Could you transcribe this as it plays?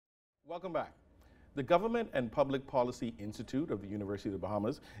Welcome back. The Government and Public Policy Institute of the University of the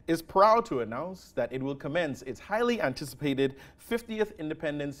Bahamas is proud to announce that it will commence its highly anticipated 50th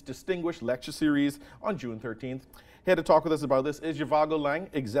Independence Distinguished Lecture Series on June 13th. Here to talk with us about this is Zhivargo Laing,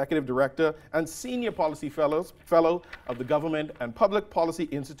 Executive Director and Senior Policy Fellow of the Government and Public Policy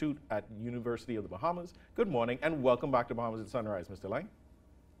Institute at University of the Bahamas. Good morning and welcome back to Bahamas at Sunrise, Mr. Laing.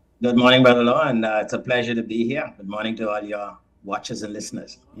 Good morning, Brother Law, and it's a pleasure to be here. Good morning to all your watchers and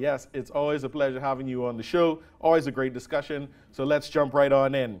listeners. Yes, it's always a pleasure having you on the show. Always a great discussion. So let's jump right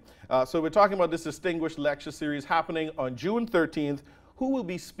on in. So we're talking about this distinguished lecture series happening on June 13th. Who will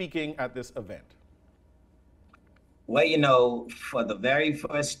be speaking at this event? Well, you know, for the very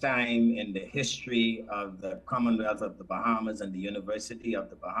first time in the history of the Commonwealth of the Bahamas and the University of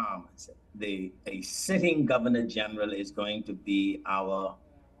the Bahamas, a sitting Governor General is going to be our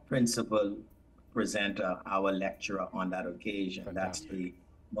principal presenter, our lecturer on that occasion. Fantastic. That's the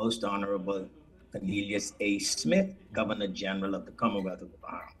Most Honourable Cornelius A. Smith, Governor General of the Commonwealth of the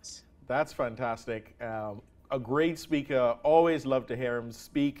Bahamas. That's fantastic. A great speaker. Always love to hear him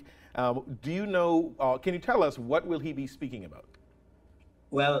speak. Do you know, can you tell us what will he be speaking about?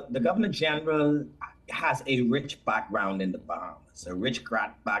 Well, the Governor General has a rich background in the Bahamas, a rich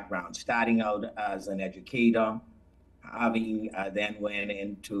background, starting out as an educator, having then went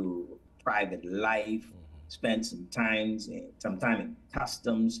into private life, spent some time in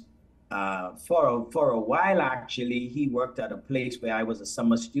customs. For a while, actually, he worked at a place where I was a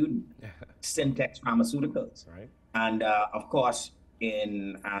summer student, Syntex Pharmaceuticals. Right. And of course,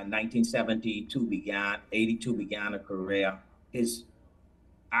 in 1982 began a career, his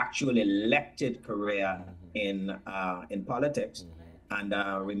actual elected career in politics, and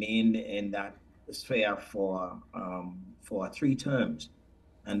remained in that sphere for 3 terms.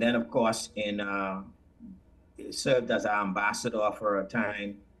 And then, of course, served as our ambassador for a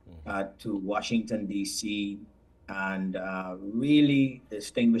time to Washington, D.C., and really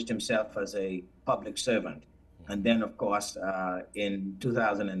distinguished himself as a public servant. And then, of course, in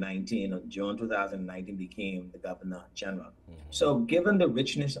 2019, June 2019, became the Governor General. So given the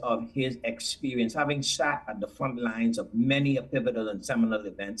richness of his experience, having sat at the front lines of many pivotal and seminal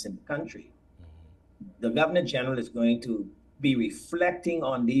events in the country, the Governor General is going to be reflecting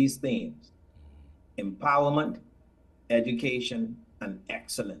on these themes: empowerment, education, and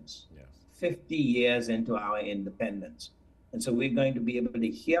excellence. Yes. 50 years into our independence. And so we're going to be able to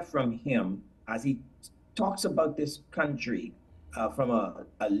hear from him as he talks about this country from a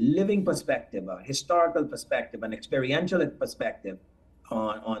living perspective, a historical perspective, an experiential perspective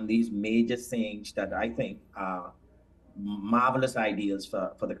on these major things that I think are marvelous ideals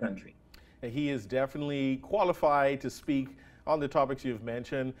for the country. He is definitely qualified to speak on the topics you've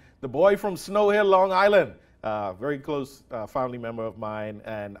mentioned. The boy from Snow Hill, Long Island, very close family member of mine,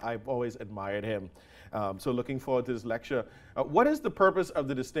 and I've always admired him. So looking forward to this lecture. What is the purpose of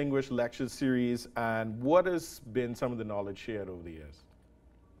the Distinguished Lecture Series, and what has been some of the knowledge shared over the years?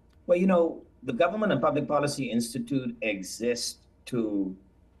 Well, you know, the Government and Public Policy Institute exists to,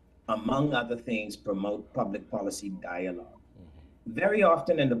 among other things, promote public policy dialogue. Very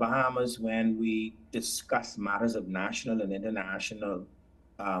often in the Bahamas, when we discuss matters of national and international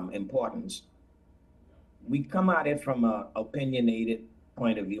importance, we come at it from an opinionated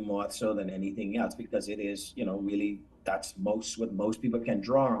point of view more so than anything else, because it is, you know, really, that's what most people can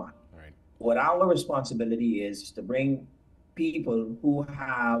draw on. Right. What our responsibility is to bring people who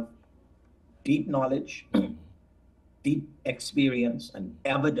have deep knowledge, deep experience, and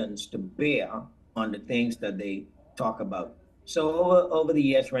evidence to bear on the things that they talk about. So over the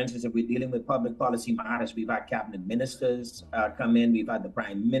years, for instance, if we're dealing with public policy matters, we've had cabinet ministers come in, we've had the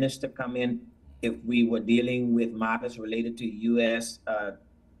prime minister come in. If we were dealing with matters related to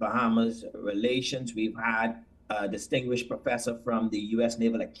U.S.-Bahamas relations, we've had a distinguished professor from the U.S.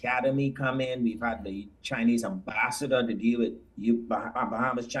 Naval Academy come in. We've had the Chinese ambassador to deal with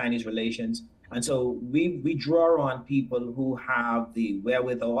Bahamas-Chinese relations. And so we draw on people who have the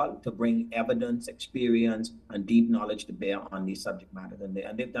wherewithal to bring evidence, experience, and deep knowledge to bear on these subject matters. And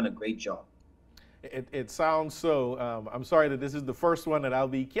they've done a great job. It sounds so. I'm sorry that this is the first one that I'll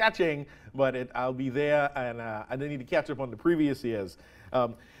be catching, but I'll be there, and I didn't need to catch up on the previous years.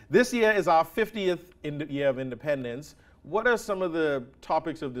 This year is our 50th year of independence. What are some of the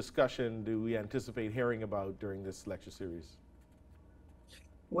topics of discussion do we anticipate hearing about during this lecture series?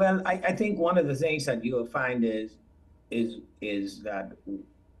 Well, I think one of the things that you'll find is that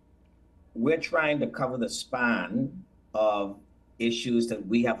we're trying to cover the span of issues that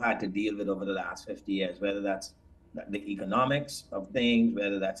we have had to deal with over the last 50 years, whether that's the economics of things,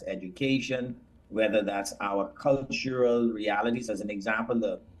 whether that's education, whether that's our cultural realities. As an example,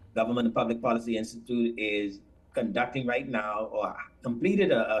 Government and Public Policy Institute is conducting right now, or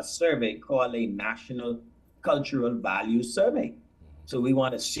completed a survey called a National Cultural Values Survey. So we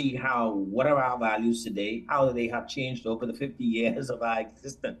want to see what are our values today, how they have changed over the 50 years of our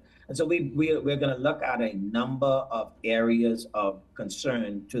existence. And so we're going to look at a number of areas of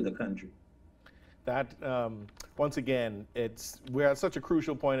concern to the country. That, once again, we're at such a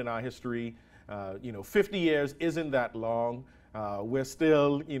crucial point in our history. 50 years isn't that long. We're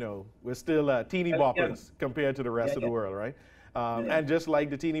still, teeny boppers compared to the rest of the world, right? And just like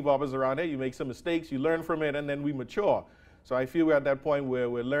the teeny boppers around here, you make some mistakes, you learn from it, and then we mature. So I feel we're at that point where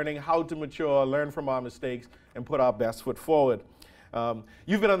we're learning how to mature, learn from our mistakes, and put our best foot forward.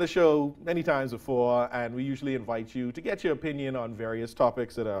 You've been on the show many times before, and we usually invite you to get your opinion on various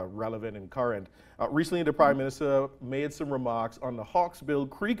topics that are relevant and current. Recently, the Prime Minister made some remarks on the Hawksbill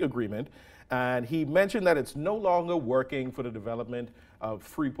Creek Agreement, and he mentioned that it's no longer working for the development of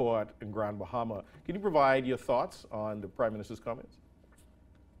Freeport in Grand Bahama. Can you provide your thoughts on the Prime Minister's comments?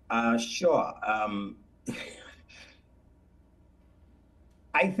 Sure.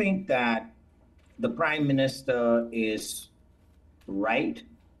 I think that the Prime Minister is right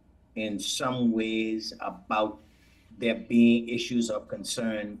in some ways about there being issues of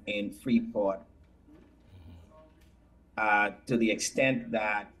concern in Freeport, to the extent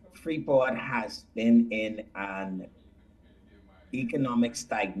that Freeport has been in an economic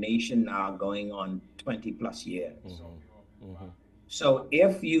stagnation now going on 20 plus years. So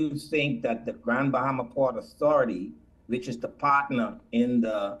if you think that the Grand Bahama Port Authority, which is the partner in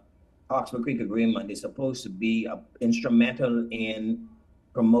the Hawksbill Creek Agreement, is supposed to be instrumental in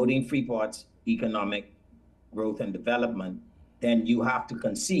promoting Freeport's economic growth and development, then you have to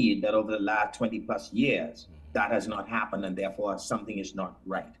concede that over the last 20 plus years, that has not happened, and therefore something is not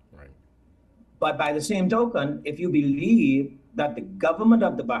right. But by the same token, if you believe that the government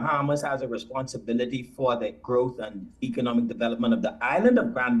of the Bahamas has a responsibility for the growth and economic development of the island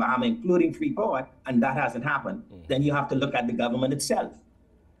of Grand Bahama, including Freeport, and that hasn't happened, then you have to look at the government itself.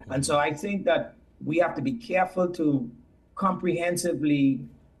 And so I think that we have to be careful to comprehensively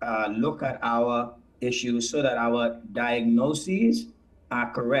look at our issues so that our diagnoses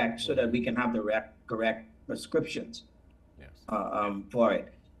are correct, so that we can have the correct prescriptions for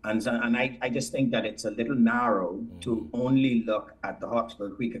it. And I just think that it's a little narrow to only look at the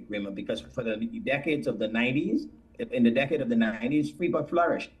Hawksbill Creek Agreement, because for the decades of the 90s, in the decade of the 90s, Freeport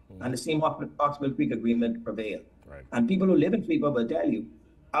flourished, and the same Hawksbill Creek Agreement prevailed. And people who live in Freeport will tell you,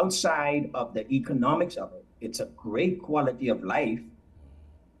 outside of the economics of it, it's a great quality of life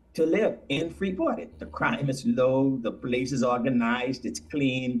to live in Freeport. The crime is low, the place is organized, it's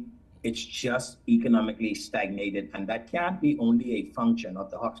clean. It's just economically stagnated, and that can't be only a function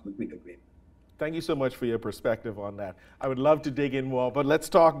of the Hawksbill Creek Agreement. Thank you so much for your perspective on that. I would love to dig in more, but let's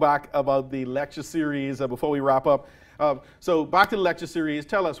talk back about the lecture series before we wrap up. So back to the lecture series,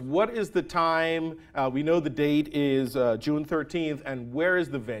 tell us, what is the time? We know the date is June 13th, and where is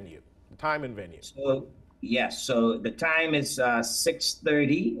the venue, the time and venue? So, yes, so the time is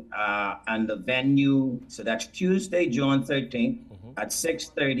 6:30, and the venue, so that's Tuesday, June 13th. At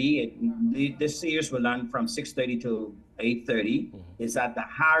 6:30, this series will run from 6:30 to 8:30. Is at the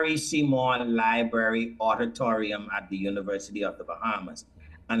Harry Seymour Library Auditorium at the University of the Bahamas.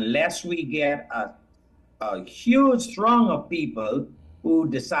 Unless we get a huge throng of people who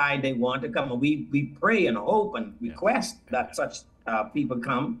decide they want to come, and we pray and hope and request that such people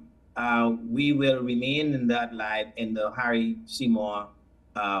come, we will remain in the Harry Seymour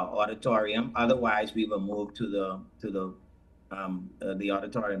Auditorium. Otherwise, we will move to the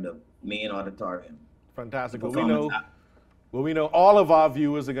auditorium, the main auditorium. Fantastic. Well, we know all of our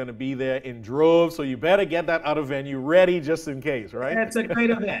viewers are going to be there in droves, so you better get that other venue ready just in case, right? It's a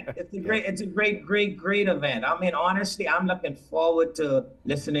great event. It's a great event. I mean, honestly, I'm looking forward to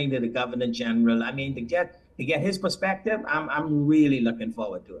listening to the Governor General. I mean, to get his perspective, I'm really looking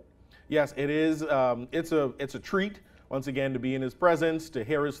forward to it. Yes, it is. It's a treat, once again, to be in his presence, to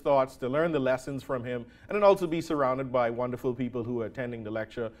hear his thoughts, to learn the lessons from him, and then also be surrounded by wonderful people who are attending the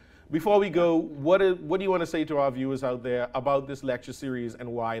lecture. Before we go, what do you want to say to our viewers out there about this lecture series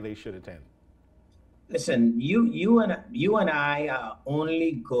and why they should attend? Listen, you and I are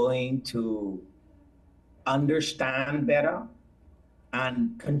only going to understand better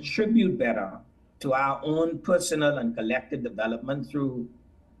and contribute better to our own personal and collective development through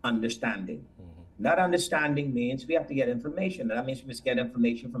understanding. That understanding means we have to get information. That means we must get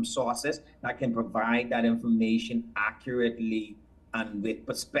information from sources that can provide that information accurately and with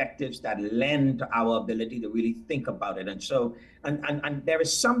perspectives that lend to our ability to really think about it. And so, and there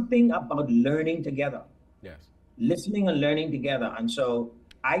is something about learning together. Yes. Listening and learning together. And so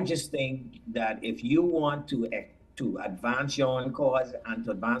I just think that if you want to advance your own cause and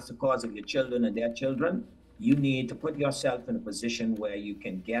to advance the cause of your children and their children, you need to put yourself in a position where you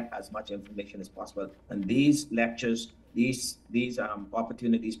can get as much information as possible. And these lectures, these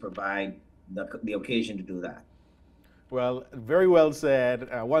opportunities provide the occasion to do that. Well, very well said.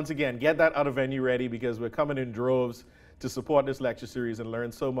 Once again, get that other venue ready because we're coming in droves to support this lecture series and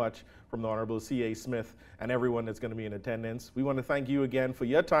learn so much from the Honourable C.A. Smith and everyone that's going to be in attendance. We want to thank you again for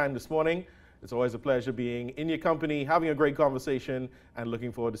your time this morning. It's always a pleasure being in your company, having a great conversation, and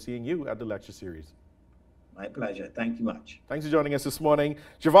looking forward to seeing you at the lecture series. My pleasure. Thank you much. Thanks for joining us this morning.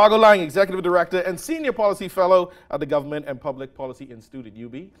 Zhivargo Laing, Executive Director and Senior Policy Fellow at the Government and Public Policy Institute at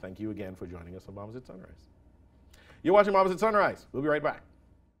UB. Thank you again for joining us on Bahamas at Sunrise. You're watching Bahamas at Sunrise. We'll be right back.